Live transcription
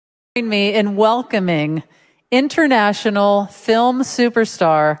Join me in welcoming international film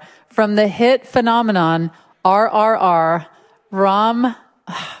superstar from the hit phenomenon RRR,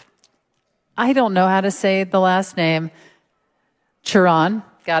 I don't know how to say the last name, Charan,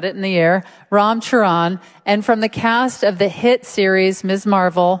 got it in the air, Ramcharan, and from the cast of the hit series Ms.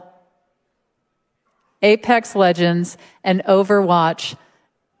 Marvel, Apex Legends, and Overwatch,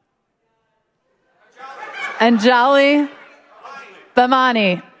 Anjali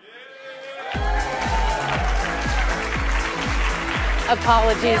Bhimani.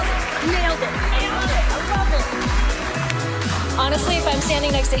 Apologies. Nailed it. I love it. Honestly, if I'm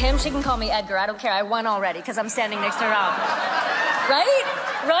standing next to him, she can call me Edgar. I don't care. I won already because I'm standing next to Ram. Right?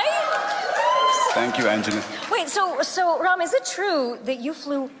 Right? Thank you, Anjali. Wait, so Ram, is it true that you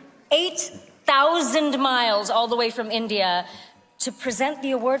flew 8,000 miles all the way from India to present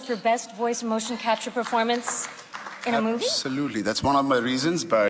the award for Best Voice Motion Capture Performance in a movie? Absolutely. That's one of my reasons, but